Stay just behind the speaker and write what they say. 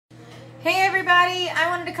Hey everybody, I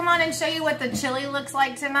wanted to come on and show you what the chili looks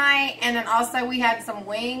like tonight, and then also we had some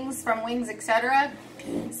wings from Wings Etc.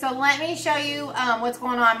 So let me show you what's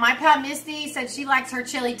going on. My pal Misty said she likes her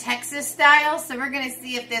chili Texas style, so we're going to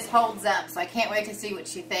see if this holds up. So I can't wait to see what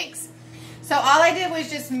she thinks. So all I did was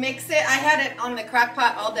just mix it. I had it on the crock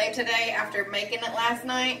pot all day today after making it last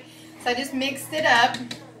night. So I just mixed it up,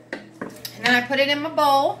 and then I put it in my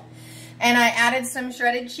bowl, and I added some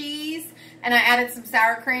shredded cheese. And I added some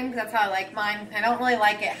sour cream because that's how I like mine. I don't really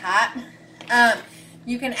like it hot.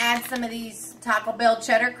 You can add some of these Taco Bell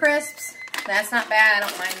cheddar crisps. That's not bad. I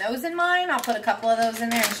don't mind those in mine. I'll put a couple of those in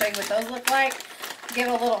there and show you what those look like. Give it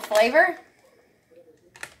a little flavor.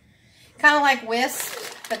 Kind of like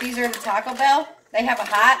Whisk, but these are the Taco Bell. They have a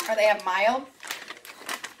hot or they have mild.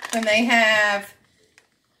 And they have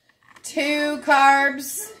 2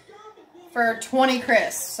 carbs for 20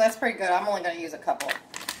 crisps. So that's pretty good. I'm only going to use a couple.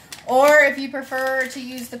 Or if you prefer to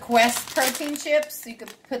use the Quest protein chips, you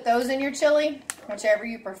could put those in your chili, whichever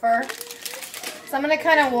you prefer. So I'm going to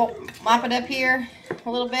kind of mop it up here a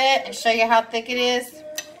little bit and show you how thick it is.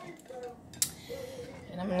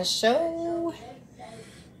 And I'm going to show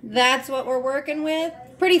that's what we're working with.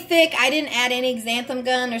 Pretty thick. I didn't add any xanthan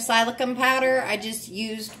gum or silicone powder. I just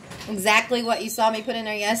used exactly what you saw me put in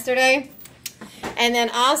there yesterday. And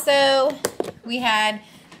then also we had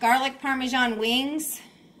garlic parmesan wings.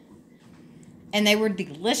 And they were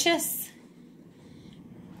delicious.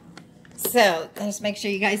 So, just make sure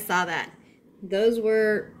you guys saw that. Those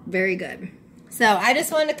were very good. So, I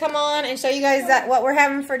just wanted to come on and show you guys what we're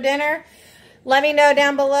having for dinner. Let me know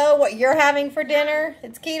down below what you're having for dinner.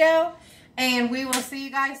 It's keto. And we will see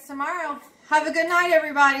you guys tomorrow. Have a good night,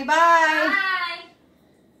 everybody. Bye. Bye.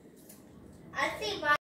 I see bye.